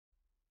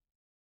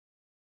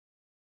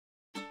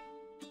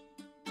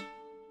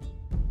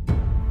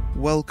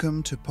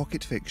Welcome to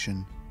Pocket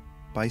Fiction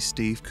by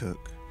Steve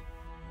Cook.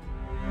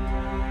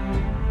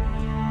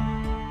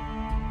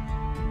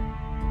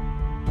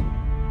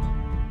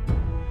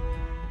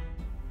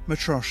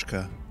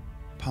 Matryoshka,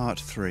 Part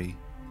 3.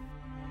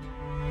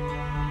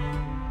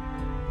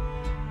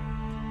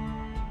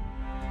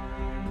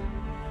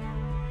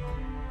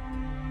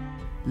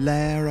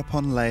 Layer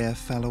upon layer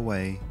fell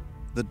away,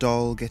 the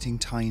doll getting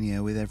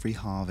tinier with every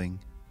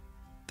halving.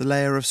 The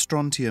layer of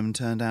strontium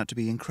turned out to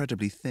be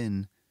incredibly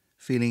thin,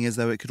 feeling as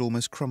though it could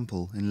almost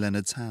crumple in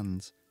Leonard's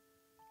hands.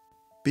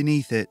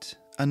 Beneath it,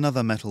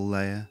 another metal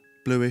layer,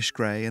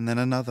 bluish-grey, and then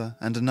another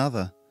and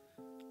another.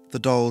 The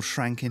doll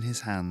shrank in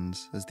his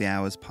hands as the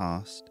hours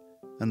passed,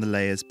 and the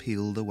layers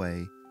peeled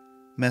away,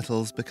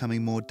 metals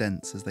becoming more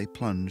dense as they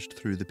plunged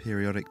through the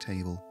periodic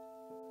table.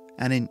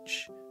 An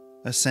inch,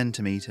 a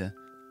centimetre,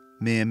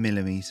 mere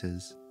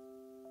millimetres.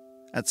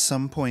 At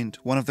some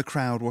point, one of the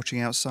crowd watching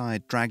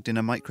outside dragged in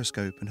a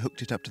microscope and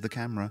hooked it up to the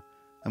camera,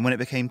 and when it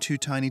became too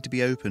tiny to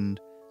be opened,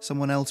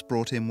 someone else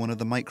brought in one of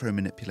the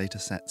micro-manipulator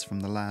sets from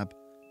the lab.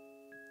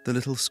 The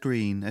little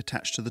screen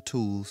attached to the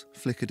tools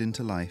flickered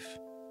into life,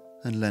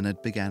 and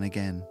Leonard began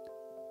again.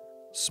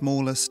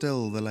 Smaller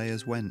still the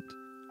layers went.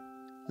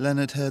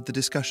 Leonard heard the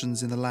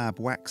discussions in the lab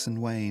wax and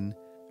wane,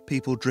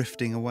 people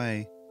drifting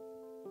away.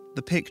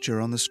 The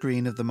picture on the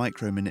screen of the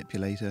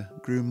micro-manipulator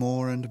grew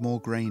more and more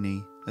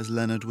grainy as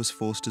Leonard was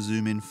forced to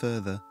zoom in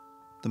further,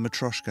 the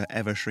Matryoshka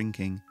ever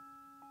shrinking.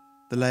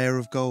 The layer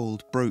of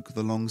gold broke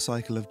the long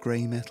cycle of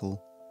grey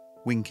metal,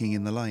 winking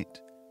in the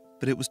light,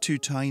 but it was too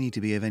tiny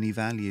to be of any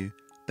value,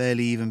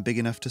 barely even big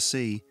enough to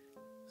see,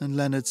 and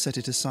Leonard set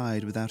it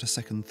aside without a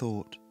second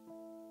thought.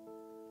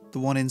 The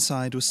one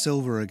inside was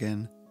silver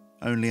again,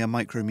 only a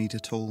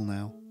micrometre tall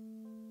now.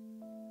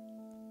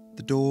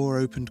 The door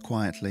opened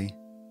quietly,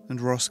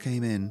 and Ross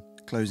came in,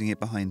 closing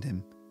it behind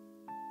him.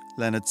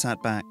 Leonard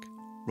sat back,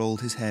 rolled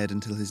his head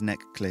until his neck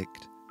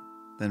clicked,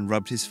 then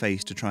rubbed his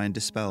face to try and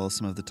dispel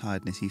some of the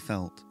tiredness he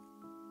felt.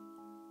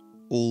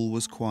 All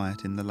was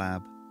quiet in the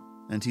lab,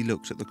 and he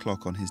looked at the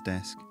clock on his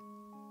desk.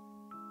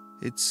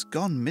 "It's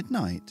gone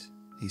midnight,"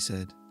 he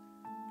said.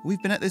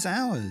 "We've been at this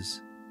hours."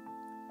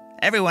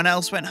 "Everyone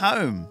else went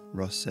home,"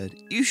 Ross said.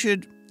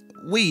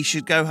 We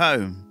should go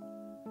home."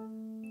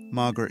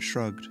 Margaret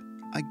shrugged.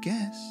 "I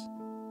guess."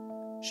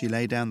 She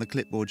laid down the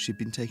clipboard she'd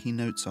been taking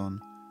notes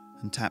on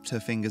and tapped her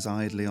fingers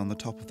idly on the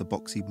top of the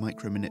boxy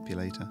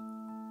micro-manipulator.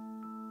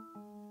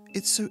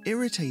 "It's so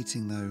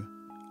irritating, though.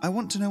 I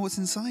want to know what's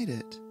inside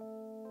it."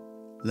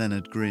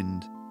 Leonard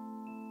grinned.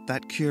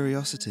 "That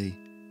curiosity.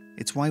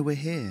 It's why we're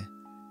here.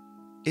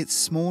 It's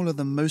smaller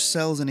than most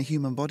cells in a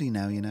human body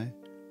now, you know.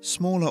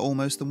 Smaller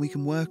almost than we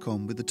can work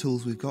on with the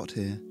tools we've got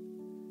here.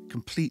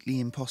 Completely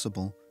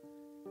impossible.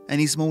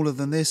 Any smaller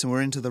than this and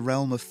we're into the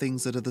realm of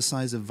things that are the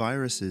size of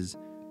viruses,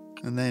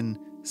 and then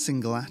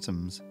single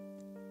atoms."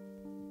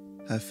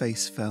 Her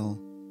face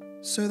fell.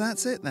 "So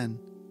that's it then?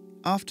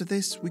 After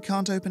this, we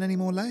can't open any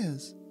more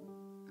layers?"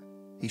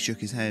 He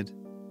shook his head.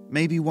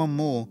 "Maybe one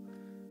more.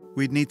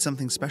 We'd need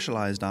something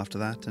specialised after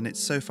that, and it's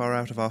so far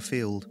out of our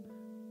field.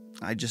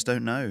 I just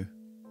don't know."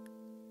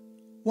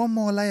 "One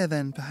more layer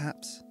then,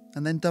 perhaps,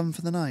 and then done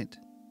for the night."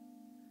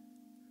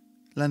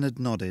 Leonard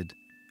nodded,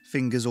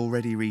 fingers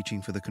already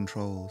reaching for the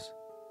controls.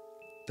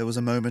 There was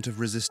a moment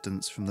of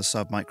resistance from the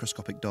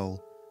sub-microscopic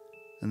doll,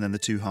 and then the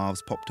two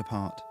halves popped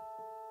apart.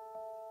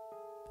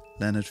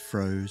 Leonard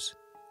froze,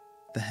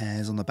 the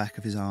hairs on the back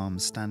of his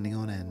arms standing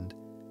on end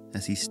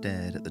as he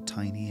stared at the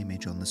tiny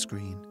image on the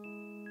screen.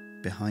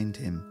 Behind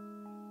him,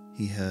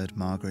 he heard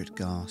Margaret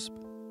gasp.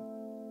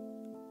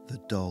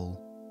 The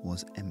doll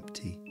was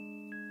empty.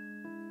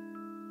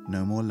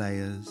 No more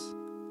layers,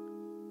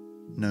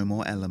 no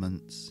more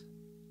elements,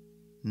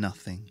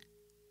 nothing.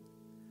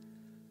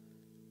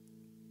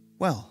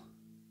 "Well,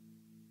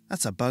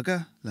 that's a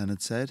bugger,"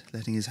 Leonard said,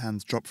 letting his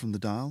hands drop from the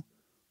dial.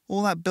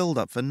 "All that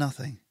build-up for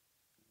nothing."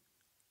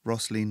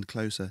 Ross leaned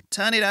closer.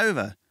 "Turn it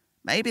over.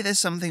 Maybe there's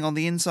something on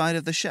the inside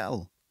of the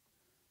shell."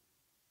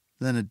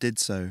 Leonard did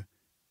so,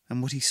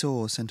 and what he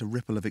saw sent a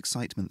ripple of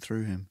excitement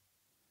through him.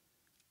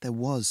 There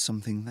was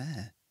something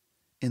there.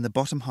 In the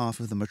bottom half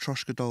of the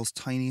Matryoshka doll's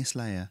tiniest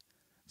layer,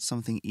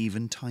 something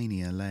even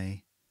tinier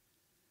lay.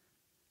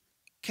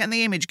 "Can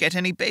the image get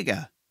any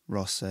bigger?"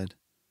 Ross said,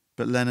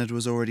 but Leonard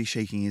was already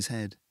shaking his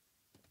head.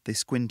 They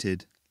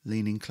squinted,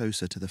 leaning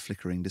closer to the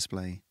flickering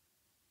display.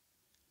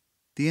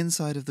 The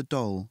inside of the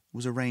doll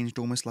was arranged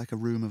almost like a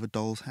room of a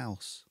doll's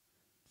house.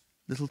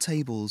 Little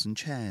tables and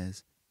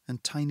chairs,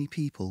 and tiny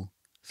people,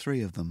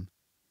 3 of them.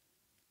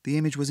 The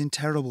image was in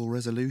terrible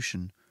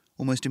resolution,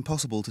 almost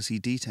impossible to see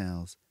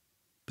details,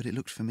 but it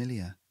looked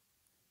familiar.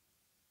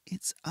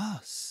 "It's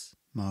us,"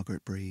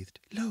 Margaret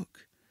breathed.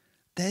 "Look,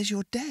 there's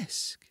your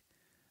desk,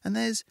 and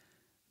there's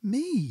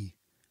me."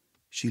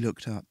 She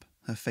looked up,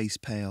 her face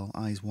pale,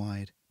 eyes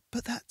wide.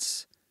 "But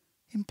that's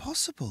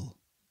impossible."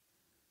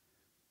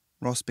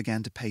 Ross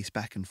began to pace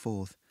back and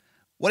forth.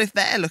 "What if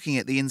they're looking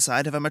at the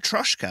inside of a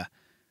Matryoshka,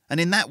 and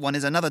in that one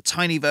is another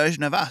tiny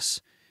version of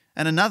us,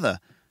 and another,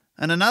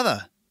 and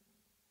another?"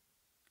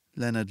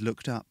 Leonard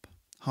looked up,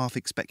 half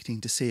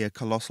expecting to see a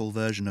colossal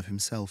version of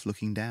himself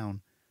looking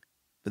down.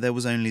 But there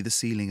was only the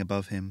ceiling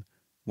above him,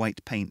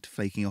 white paint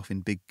flaking off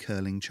in big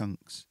curling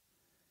chunks.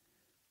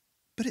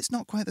 "But it's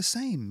not quite the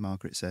same,"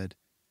 Margaret said.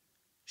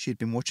 She had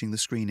been watching the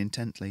screen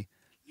intently.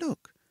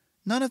 "Look,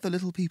 none of the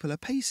little people are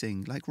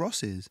pacing like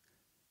Ross is.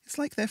 It's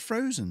like they're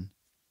frozen."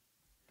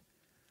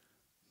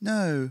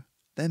 "No,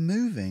 they're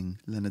moving,"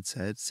 Leonard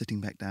said,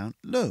 sitting back down.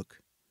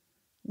 "Look,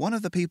 one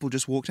of the people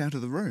just walked out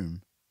of the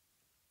room."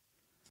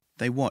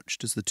 They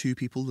watched as the two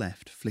people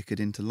left flickered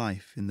into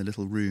life in the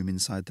little room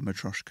inside the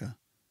Matryoshka.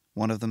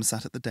 One of them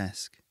sat at the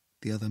desk,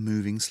 the other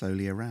moving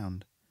slowly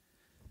around.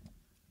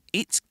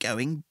 "It's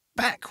going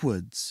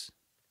backwards."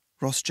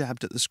 Ross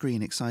jabbed at the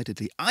screen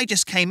excitedly. "I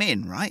just came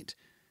in, right?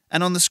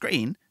 And on the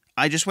screen,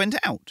 I just went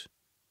out."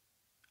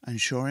 And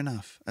sure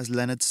enough, as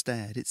Leonard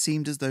stared, it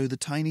seemed as though the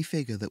tiny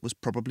figure that was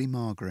probably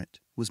Margaret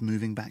was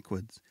moving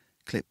backwards,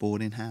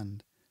 clipboard in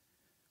hand.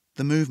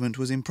 The movement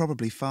was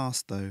improbably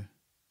fast, though,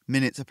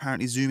 minutes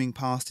apparently zooming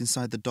past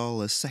inside the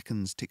doll as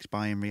seconds ticked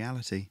by in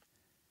reality.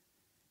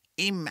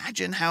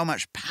 "Imagine how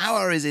much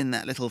power is in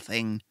that little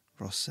thing,"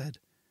 Ross said.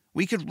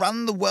 "We could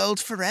run the world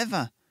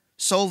forever,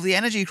 solve the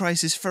energy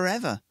crisis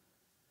forever.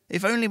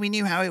 If only we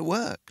knew how it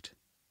worked."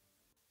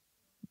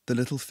 The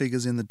little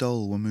figures in the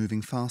doll were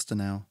moving faster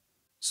now.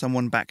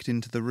 Someone backed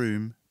into the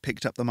room,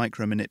 picked up the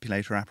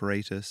micro-manipulator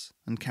apparatus,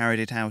 and carried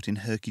it out in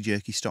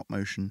herky-jerky stop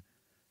motion,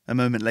 a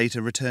moment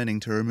later returning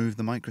to remove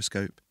the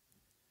microscope.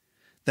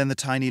 Then the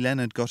tiny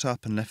Leonard got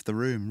up and left the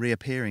room,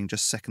 reappearing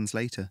just seconds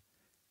later.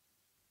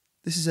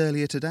 "This is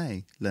earlier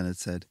today," Leonard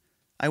said.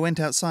 "I went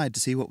outside to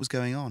see what was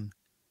going on."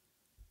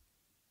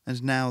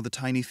 And now the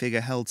tiny figure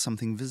held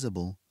something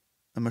visible,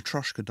 a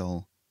Matryoshka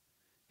doll.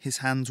 His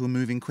hands were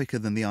moving quicker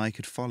than the eye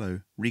could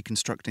follow,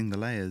 reconstructing the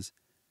layers.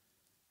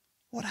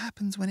 "What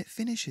happens when it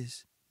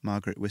finishes?"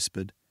 Margaret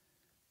whispered.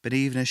 But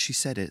even as she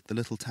said it, the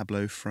little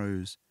tableau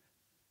froze.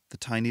 The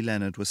tiny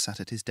Leonard was sat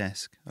at his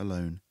desk,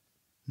 alone.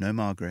 No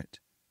Margaret,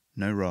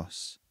 no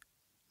Ross,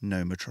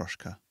 no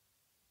Matryoshka.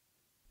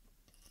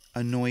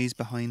 A noise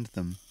behind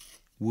them,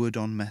 wood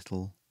on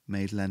metal,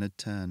 made Leonard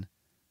turn,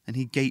 and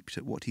he gaped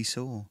at what he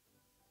saw.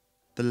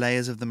 The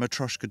layers of the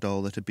Matryoshka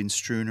doll that had been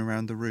strewn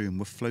around the room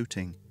were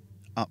floating,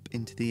 up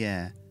into the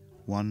air,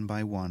 one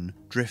by one,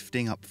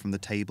 drifting up from the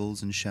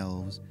tables and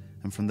shelves,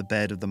 and from the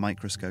bed of the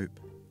microscope.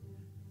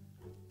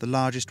 The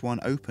largest one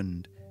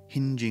opened,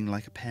 hinging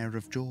like a pair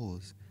of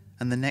jaws,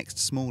 and the next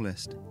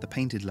smallest, the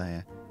painted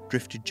layer,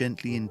 drifted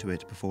gently into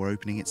it before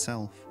opening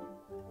itself.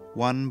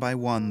 One by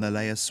one the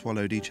layers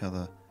swallowed each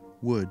other,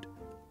 wood,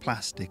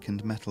 plastic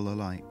and metal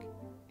alike,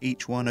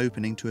 each one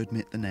opening to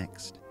admit the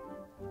next.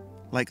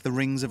 Like the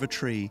rings of a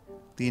tree,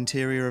 the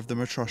interior of the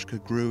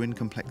Matryoshka grew in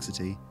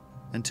complexity,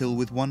 until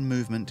with one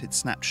movement it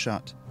snapped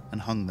shut and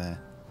hung there,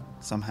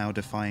 somehow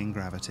defying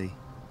gravity.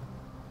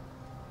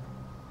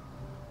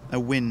 A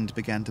wind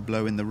began to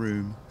blow in the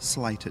room,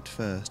 slight at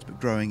first,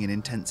 but growing in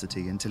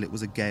intensity until it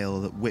was a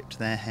gale that whipped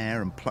their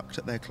hair and plucked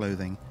at their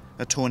clothing,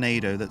 a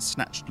tornado that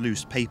snatched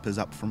loose papers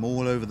up from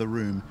all over the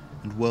room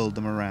and whirled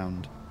them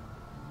around.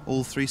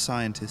 All three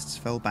scientists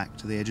fell back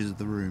to the edges of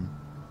the room,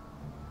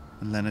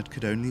 and Leonard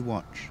could only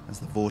watch as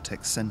the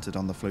vortex centred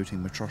on the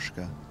floating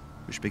Matryoshka,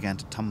 which began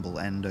to tumble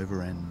end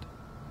over end.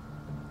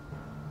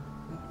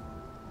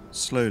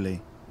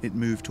 Slowly, it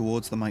moved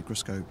towards the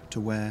microscope to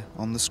where,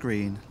 on the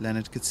screen,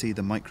 Leonard could see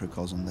the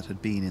microcosm that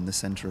had been in the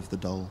centre of the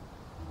doll.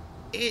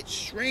 "It's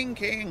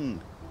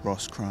shrinking,"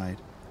 Ross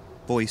cried,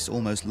 voice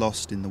almost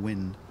lost in the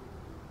wind.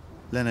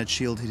 Leonard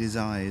shielded his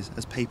eyes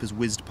as papers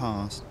whizzed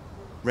past,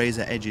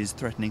 razor edges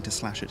threatening to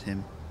slash at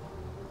him.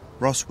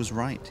 Ross was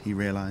right, he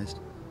realised.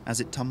 As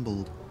it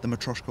tumbled, the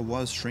Matryoshka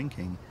was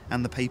shrinking,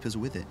 and the papers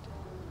with it.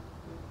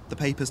 The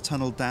papers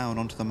tunnelled down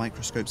onto the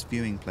microscope's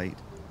viewing plate,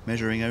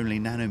 measuring only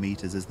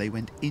nanometers as they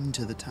went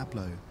into the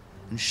tableau,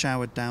 and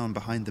showered down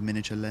behind the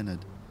miniature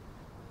Leonard.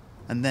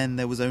 And then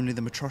there was only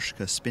the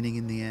Matryoshka spinning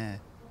in the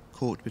air,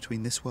 caught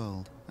between this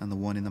world and the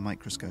one in the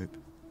microscope.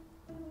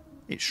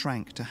 It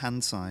shrank to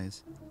hand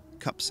size,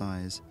 cup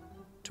size,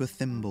 to a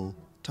thimble,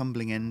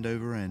 tumbling end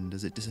over end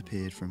as it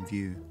disappeared from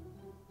view.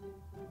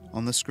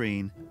 On the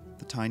screen,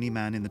 the tiny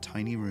man in the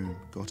tiny room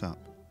got up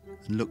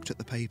and looked at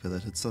the paper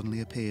that had suddenly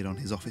appeared on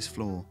his office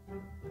floor,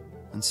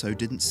 and so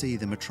didn't see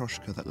the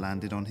Matryoshka that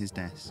landed on his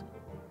desk,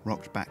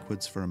 rocked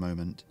backwards for a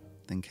moment,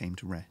 then came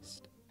to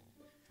rest.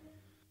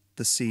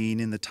 The scene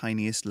in the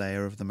tiniest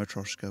layer of the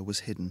Matryoshka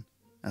was hidden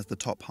as the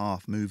top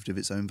half moved of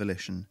its own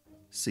volition,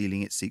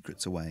 sealing its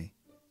secrets away,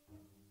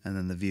 and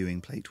then the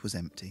viewing plate was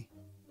empty.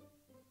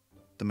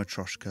 The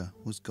Matryoshka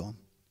was gone.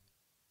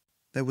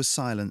 There was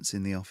silence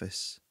in the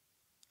office.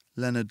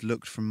 Leonard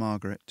looked from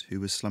Margaret, who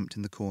was slumped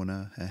in the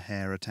corner, her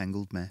hair a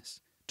tangled mess,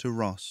 to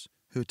Ross,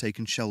 who had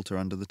taken shelter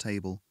under the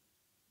table.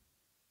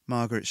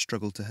 Margaret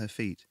struggled to her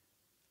feet.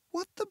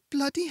 "What the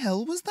bloody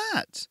hell was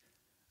that?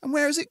 And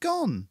where has it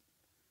gone?"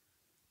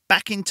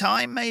 "Back in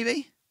time,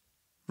 maybe?"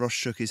 Ross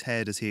shook his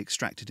head as he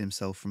extracted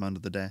himself from under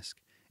the desk.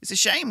 "It's a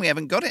shame we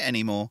haven't got it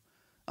anymore.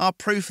 Our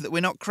proof that we're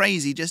not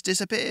crazy just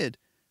disappeared.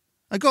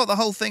 I got the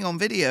whole thing on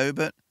video,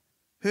 but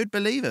who'd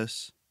believe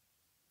us?"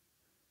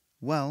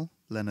 Well,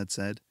 Leonard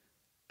said,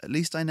 at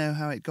least I know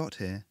how it got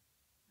here,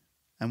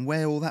 and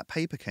where all that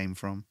paper came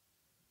from.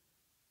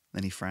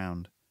 Then he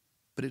frowned.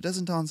 But it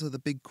doesn't answer the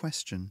big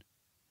question.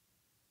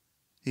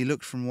 He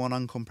looked from one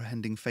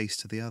uncomprehending face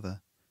to the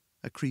other,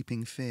 a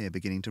creeping fear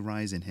beginning to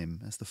rise in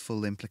him as the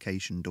full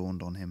implication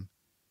dawned on him.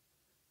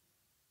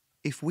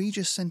 If we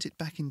just sent it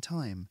back in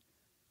time,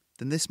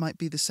 then this might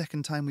be the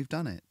second time we've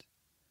done it.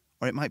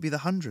 Or it might be the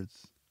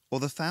 100th, or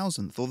the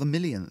 1,000th, or the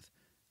 1,000,000th.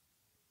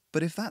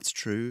 But if that's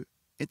true,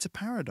 it's a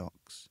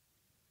paradox.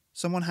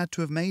 Someone had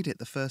to have made it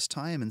the first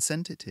time and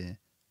sent it here.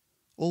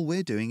 All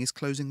we're doing is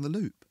closing the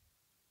loop.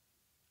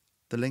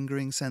 The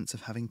lingering sense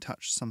of having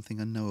touched something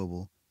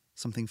unknowable,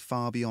 something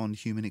far beyond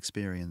human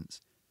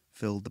experience,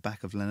 filled the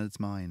back of Leonard's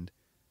mind.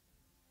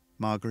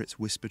 Margaret's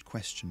whispered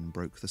question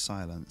broke the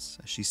silence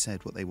as she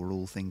said what they were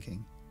all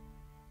thinking.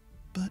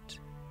 But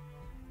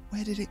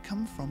where did it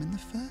come from in the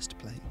first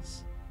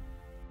place?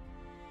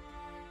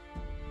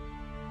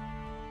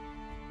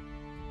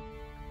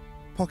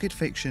 Pocket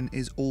Fiction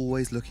is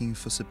always looking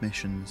for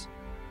submissions.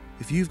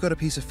 If you've got a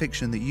piece of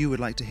fiction that you would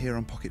like to hear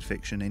on Pocket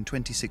Fiction in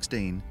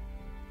 2016,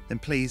 then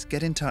please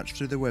get in touch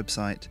through the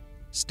website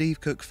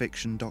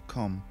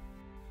stevecookfiction.com.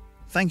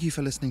 Thank you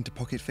for listening to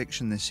Pocket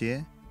Fiction this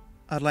year.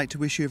 I'd like to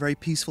wish you a very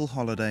peaceful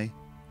holiday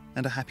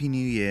and a happy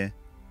new year,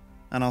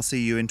 and I'll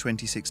see you in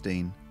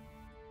 2016.